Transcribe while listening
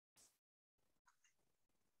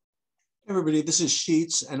Everybody, this is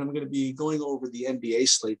Sheets, and I'm going to be going over the NBA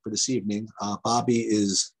slate for this evening. Bobby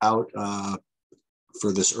is out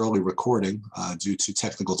for this early recording due to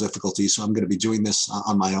technical difficulties, so I'm going to be doing this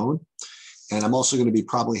on my own. And I'm also going to be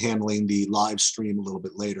probably handling the live stream a little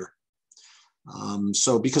bit later.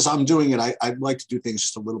 So because I'm doing it, I'd like to do things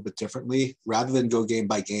just a little bit differently. Rather than go game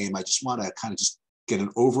by game, I just want to kind of just get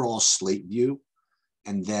an overall slate view,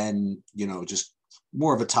 and then, just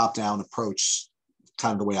more of a top-down approach,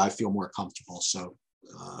 kind of the way I feel more comfortable. So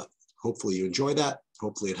hopefully you enjoy that.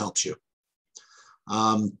 Hopefully it helps you.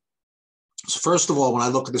 So first of all, when I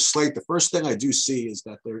look at the slate, the first thing I do see is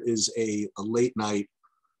that there is a late night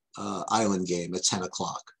island game at 10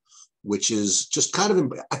 o'clock, which is just kind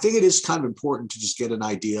of, I think it is kind of important to just get an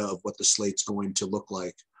idea of what the slate's going to look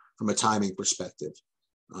like from a timing perspective.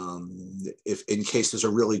 If in case there's a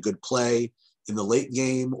really good play in the late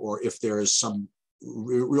game, or if there is some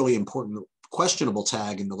really important questionable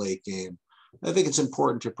tag in the late game, I think it's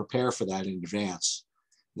important to prepare for that in advance.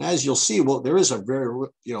 And as you'll see, well, there is a very,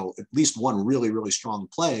 at least one really, really strong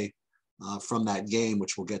play from that game,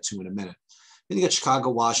 which we'll get to in a minute. Then you get Chicago,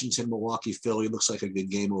 Washington, Milwaukee, Philly. Looks like a good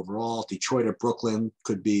game overall. Detroit at Brooklyn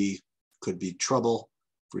could be trouble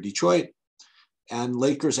for Detroit. And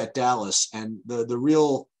Lakers at Dallas. And the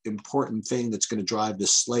real important thing that's going to drive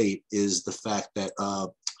this slate is the fact that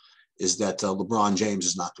LeBron James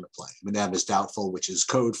is not going to play. I mean, that is doubtful, which is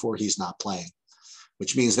code for he's not playing,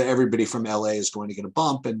 which means that everybody from LA is going to get a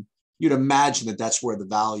bump. And you'd imagine that that's where the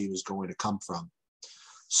value is going to come from.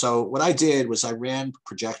 So what I did was I ran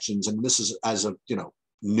projections, and this is as of,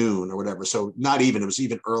 noon or whatever. So not even, it was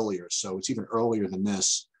even earlier. So it's even earlier than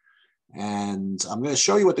this. And I'm going to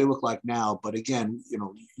show you what they look like now. But again,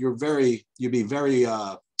 you'd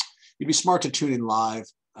be smart to tune in live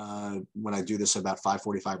when I do this about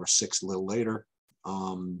 5:45 or 6 a little later,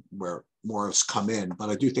 where more of us come in. But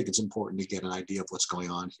I do think it's important to get an idea of what's going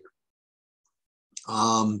on here.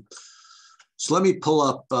 So let me pull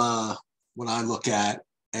up what I look at.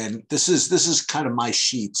 And this is kind of my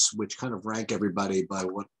sheets, which kind of rank everybody by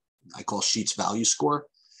what I call Sheets value score.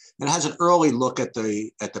 And it has an early look at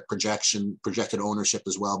the projected ownership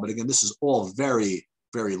as well. But again, this is all very,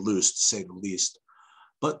 very loose, to say the least.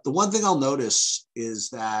 But the one thing I'll notice is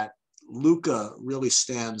that Luka really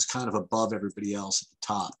stands kind of above everybody else at the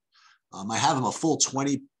top. I have him a full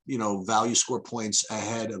 20, value score points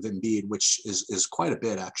ahead of Embiid, which is quite a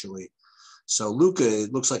bit, actually. So Luka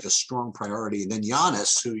looks like a strong priority. And then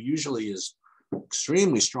Giannis, who usually is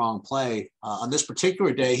extremely strong play, on this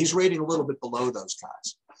particular day, he's rating a little bit below those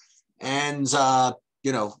guys. And,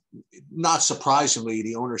 not surprisingly,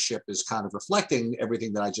 the ownership is kind of reflecting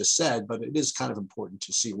everything that I just said, but it is kind of important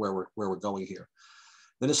to see where we're going here.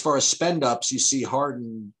 Then as far as spend ups, you see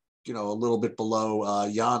Harden, a little bit below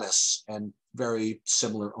Giannis, and very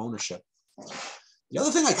similar ownership. The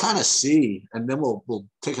other thing I kind of see, and then we'll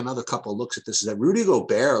take another couple of looks at this, is that Rudy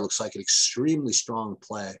Gobert looks like an extremely strong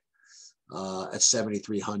play at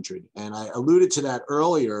 7,300. And I alluded to that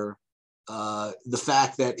earlier, the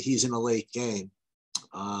fact that he's in a late game.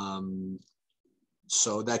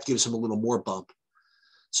 So that gives him a little more bump.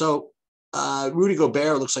 So Rudy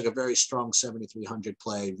Gobert looks like a very strong 7,300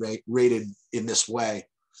 play rated in this way.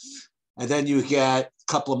 And then you get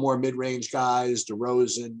a couple of more mid-range guys,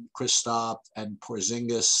 DeRozan, Kristaps, and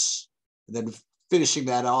Porzingis. And then finishing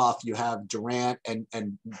that off, you have Durant and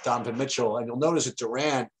Donovan Mitchell. And you'll notice that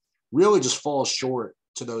Durant really just falls short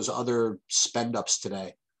to those other spend-ups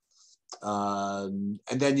today. And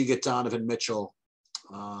then you get Donovan Mitchell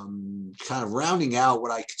kind of rounding out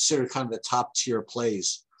what I consider kind of the top tier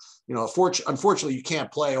plays. Unfortunately, you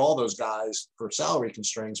can't play all those guys for salary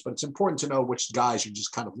constraints, but it's important to know which guys you're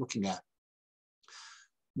just kind of looking at.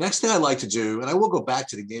 Next thing I like to do, and I will go back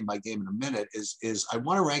to the game by game in a minute, is I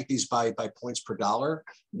want to rank these by points per dollar.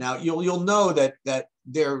 Now you'll know that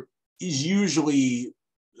there is usually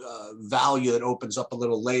value that opens up a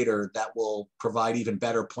little later that will provide even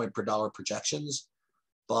better point per dollar projections.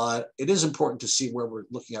 But it is important to see where we're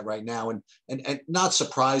looking at right now. And not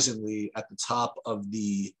surprisingly, at the top of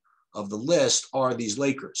the list are these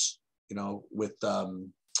Lakers, with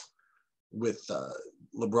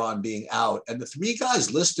LeBron being out. And the three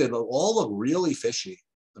guys listed all look really fishy.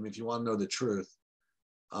 I mean, if you want to know the truth,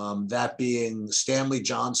 that being Stanley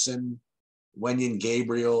Johnson, Wenyen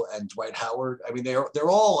Gabriel, and Dwight Howard. I mean, they're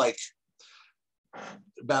all like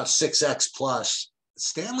about 6X plus.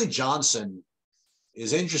 Stanley Johnson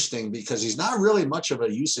is interesting because he's not really much of a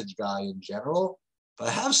usage guy in general, but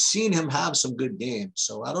I have seen him have some good games.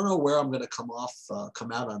 So I don't know where I'm going to come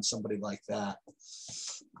out on somebody like that.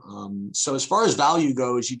 So as far as value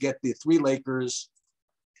goes, you get the three Lakers,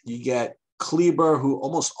 you get Kleber, who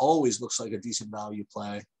almost always looks like a decent value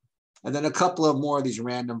play. And then a couple of more of these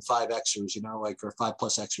random 5Xers, like, or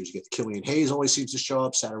 5+Xers. You get Killian Hayes always seems to show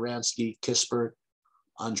up, Satoransky, Kispert,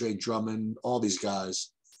 Andre Drummond, all these guys.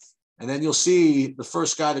 And then you'll see the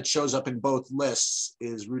first guy that shows up in both lists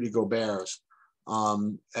is Rudy Gobert.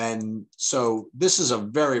 And so this is a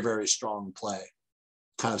very, very strong play.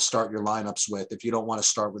 Kind of start your lineups with if you don't want to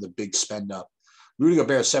start with a big spend up. Rudy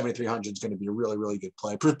Gobert 7,300 is going to be a really, really good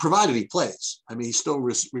play, provided he plays. I mean, he's still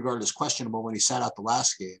regarded as questionable when he sat out the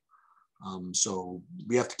last game. So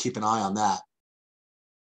we have to keep an eye on that.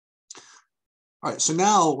 All right. So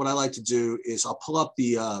now what I like to do is I'll pull up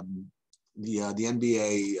the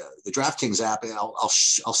NBA, the DraftKings app, and I'll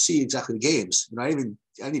see exactly the games. I didn't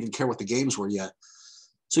even care what the games were yet.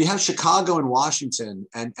 So you have Chicago and Washington,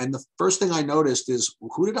 and the first thing I noticed is,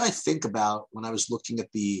 who did I think about when I was looking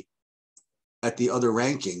at the other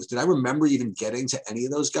rankings? Did I remember even getting to any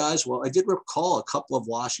of those guys? Well, I did recall a couple of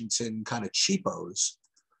Washington kind of cheapos,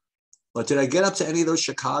 but did I get up to any of those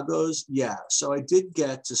Chicagos? Yeah. So I did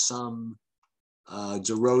get to some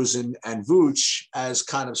DeRozan and Vooch as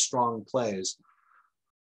kind of strong plays.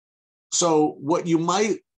 So what you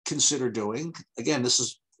might consider doing, again, this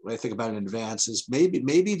is what I think about in advance, is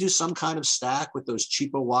maybe do some kind of stack with those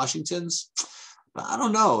cheapo Washingtons. But I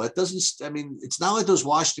don't know. It doesn't, I mean, it's not like those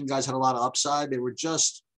Washington guys had a lot of upside. They were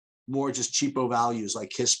just more just cheapo values like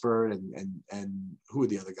Kispert and who are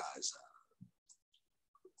the other guys?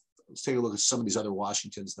 Let's take a look at some of these other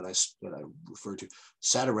Washingtons that I referred to.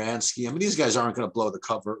 Satoransky. I mean, these guys aren't going to blow the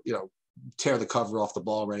cover, tear the cover off the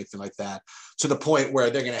ball or anything like that, to the point where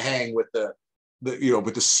they're going to hang with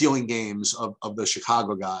with the ceiling games of the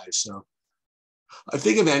Chicago guys. So I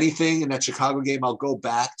think if anything in that Chicago game, I'll go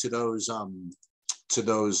back to those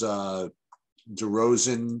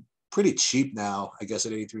DeRozan, pretty cheap now, I guess,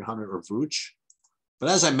 at 8,300, or Vooch. But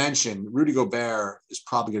as I mentioned, Rudy Gobert is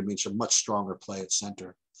probably going to be a much stronger play at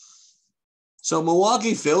center. So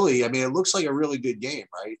Milwaukee, Philly, I mean, it looks like a really good game,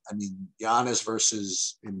 right? I mean, Giannis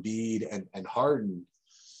versus Embiid and Harden.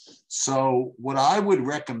 So what I would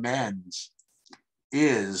recommend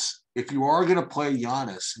is, if you are going to play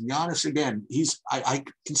Giannis, and Giannis, again, I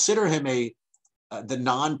consider him the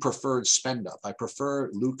non-preferred spend up. I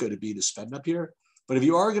prefer Luka to be the spend up here. But if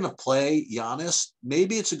you are going to play Giannis,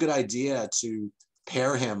 maybe it's a good idea to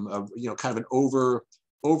pair him, kind of an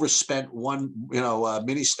overspent one,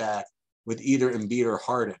 mini stack with either Embiid or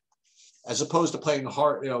Harden, as opposed to playing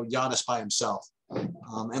Giannis by himself.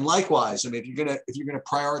 And likewise, I mean, if you're gonna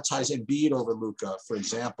prioritize Embiid over Luka, for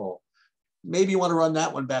example, maybe you want to run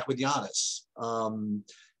that one back with Giannis.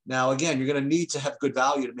 Now, again, you're going to need to have good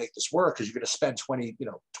value to make this work, because you're going to spend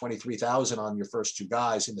 23,000 on your first two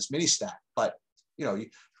guys in this mini stack. But they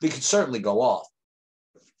could certainly go off.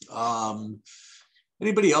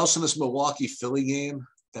 Anybody else in this Milwaukee Philly game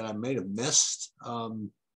that I may have missed?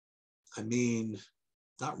 I mean,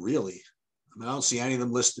 not really. I mean, I don't see any of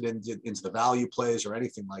them listed into the value plays or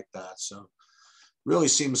anything like that. So really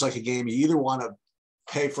seems like a game you either want to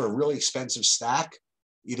pay for a really expensive stack,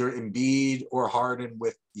 either Embiid or Harden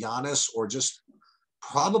with Giannis, or just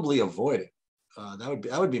probably avoid it.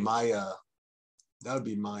 That would be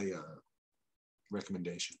my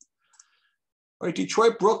recommendation. All right,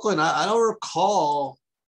 Detroit, Brooklyn. I don't recall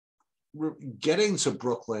getting to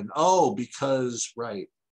Brooklyn. Oh, because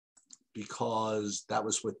that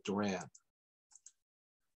was with Durant.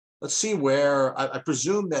 Let's see where I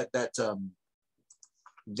presume that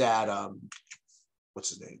what's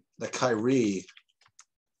his name? That Kyrie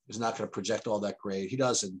is not going to project all that great. He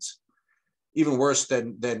doesn't. Even worse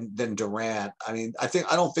than Durant. I mean, I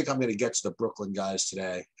don't think I'm going to get to the Brooklyn guys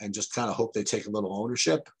today, and just kind of hope they take a little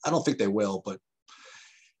ownership. I don't think they will, but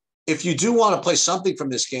if you do want to play something from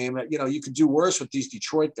this game, you could do worse with these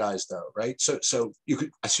Detroit guys, though, right? So you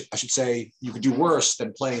could, I should say, you could do worse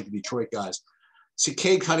than playing the Detroit guys. See,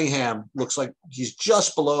 Cade Cunningham looks like he's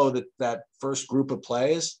just below that first group of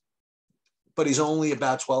plays, but he's only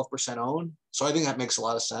about 12% owned. So I think that makes a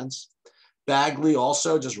lot of sense. Bagley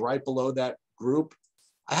also just right below that group.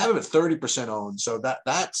 I have him at 30% owned, so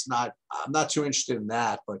that's not. I'm not too interested in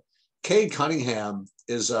that. But Cade Cunningham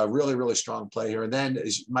is a really, really strong play here. And then,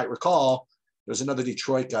 as you might recall, there's another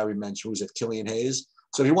Detroit guy we mentioned who was at Killian Hayes.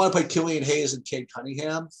 So if you want to play Killian Hayes and Cade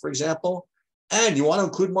Cunningham, for example, and you want to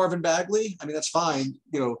include Marvin Bagley, I mean, that's fine.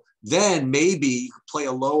 Then maybe you could play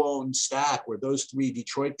a low-owned stack where those three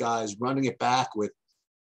Detroit guys running it back with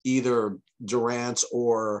either Durant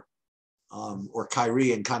or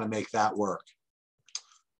Kyrie, and kind of make that work.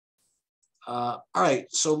 All right,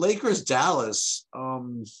 so Lakers, Dallas.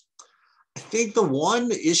 I think the one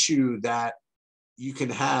issue that you can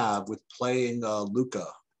have with playing Luka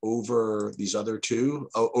over these other two,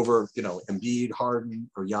 over, Embiid, Harden,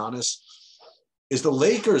 or Giannis, is the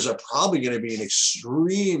Lakers are probably going to be an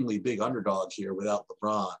extremely big underdog here without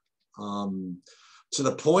LeBron. To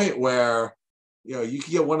the point where, you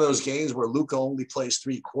can get one of those games where Luka only plays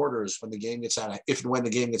 3 quarters when the game gets when the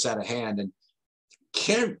game gets out of hand. And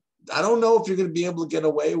I don't know if you're going to be able to get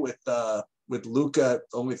away with Luka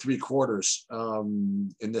only 3 quarters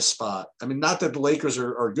in this spot. I mean, not that the Lakers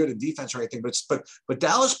are good in defense or anything, but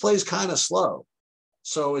Dallas plays kind of slow.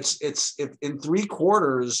 So it's if in 3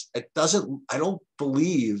 quarters, I don't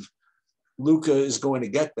believe Luka is going to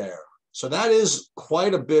get there. So that is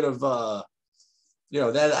quite a bit of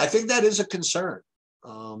that I think that is a concern.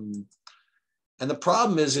 And the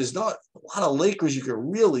problem is not a lot of Lakers you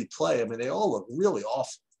can really play. I mean, they all look really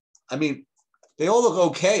awful. I mean, they all look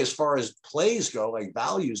okay as far as plays go, like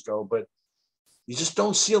values go, but you just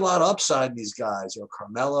don't see a lot of upside in these guys.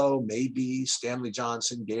 Carmelo, maybe Stanley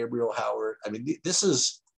Johnson, Gabriel Howard. I mean, this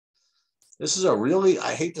is a really,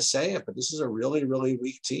 I hate to say it, but this is a really, really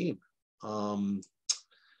weak team. You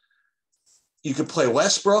could play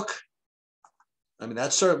Westbrook. I mean,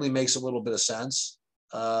 that certainly makes a little bit of sense.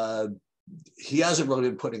 He hasn't really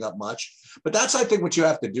been putting up much, but that's, I think, what you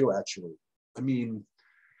have to do, actually. I mean,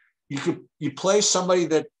 you play somebody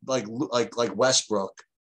that like Westbrook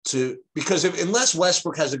because unless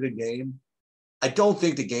Westbrook has a good game, I don't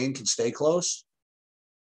think the game can stay close.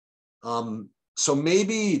 So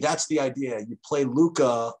maybe that's the idea. You play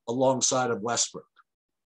Luka alongside of Westbrook,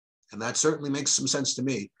 and that certainly makes some sense to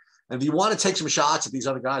me. And if you want to take some shots at these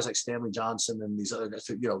other guys like Stanley Johnson and these other guys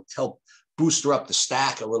to help booster up the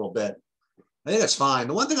stack a little bit, I think that's fine.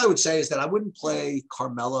 The one thing I would say is that I wouldn't play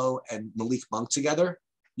Carmelo and Malik Monk together.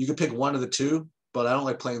 You could pick one of the two, but I don't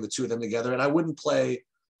like playing the two of them together. And I wouldn't play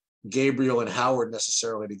Gabriel and Howard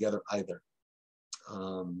necessarily together either.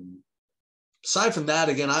 Aside from that,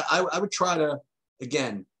 again, I would try to,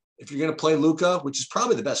 again, if you're going to play Luka, which is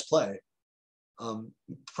probably the best play,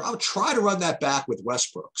 probably try to run that back with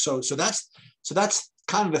Westbrook. So that's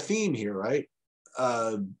kind of the theme here, right?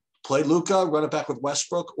 Play Luka, run it back with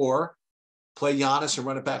Westbrook, or play Giannis and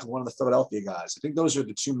run it back with one of the Philadelphia guys. I think those are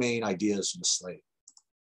the two main ideas from the slate.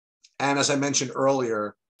 And as I mentioned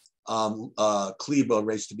earlier, Kleba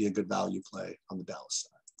rates to be a good value play on the Dallas side.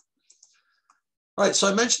 All right, so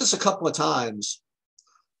I mentioned this a couple of times.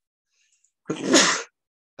 But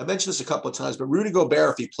Rudy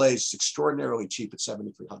Gobert, if he plays, is extraordinarily cheap at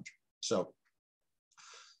 7,300. So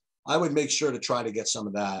I would make sure to try to get some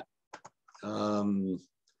of that.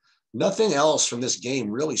 Nothing else from this game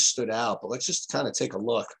really stood out, but let's just kind of take a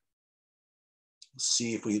look.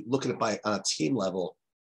 See if we look at it on a team level,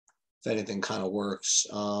 if anything kind of works.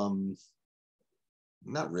 Not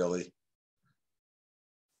really.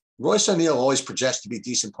 Royce O'Neal always projects to be a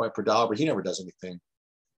decent point per dollar, but he never does anything.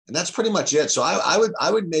 And that's pretty much it. So I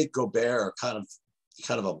would make Gobert kind of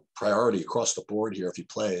a priority across the board here if he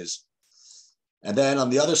plays. And then on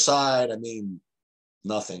the other side, I mean,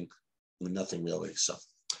 nothing. Nothing really. So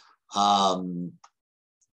I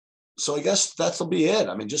guess that'll be it.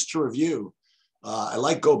 I mean, just to review, I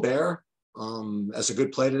like Gobert as a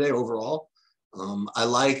good play today overall. I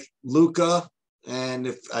like Luka, and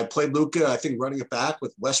if I played Luka, I think running it back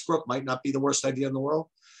with Westbrook might not be the worst idea in the world.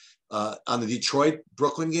 On the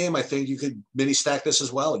Detroit-Brooklyn game, I think you could mini stack this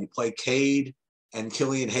as well. You play Cade and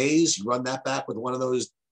Killian Hayes. You run that back with one of those,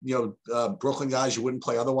 Brooklyn guys you wouldn't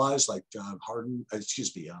play otherwise, like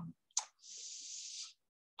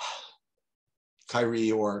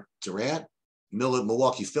Kyrie or Durant.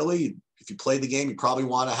 Milwaukee, Philly. If you play the game, you probably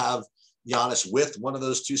want to have Giannis with one of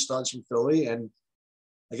those two studs from Philly. And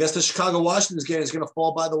I guess the Chicago-Washington game is going to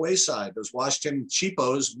fall by the wayside. Those Washington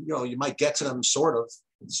cheapos, you might get to them sort of.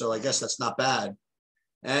 So I guess that's not bad.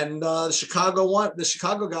 And the Chicago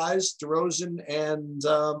guys, DeRozan and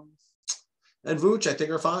Vooch, I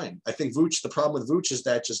think are fine. I think Vooch, the problem with Vooch is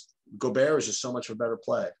that just Gobert is just so much of a better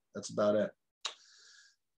play. That's about it.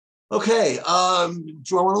 Okay. Do I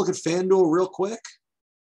want to look at FanDuel real quick?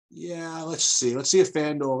 Yeah, let's see. Let's see if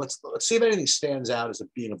FanDuel, let's see if anything stands out as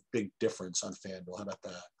being a big difference on FanDuel. How about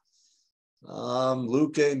that?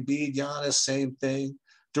 Luka, Embiid, Giannis, same thing.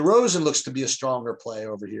 DeRozan looks to be a stronger play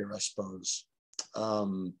over here, I suppose.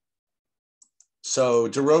 So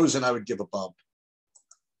DeRozan, I would give a bump.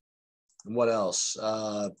 And what else?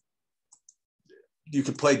 You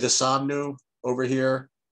could play Desamnu over here,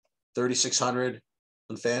 3,600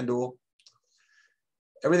 on FanDuel.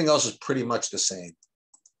 Everything else is pretty much the same.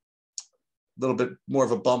 A little bit more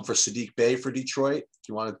of a bump for Sadiq Bey for Detroit, if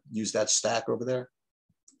you want to use that stack over there.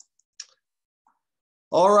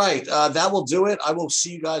 All right, that will do it. I will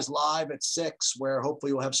see you guys live at 6, where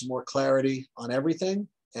hopefully we'll have some more clarity on everything.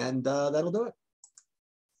 And that'll do it.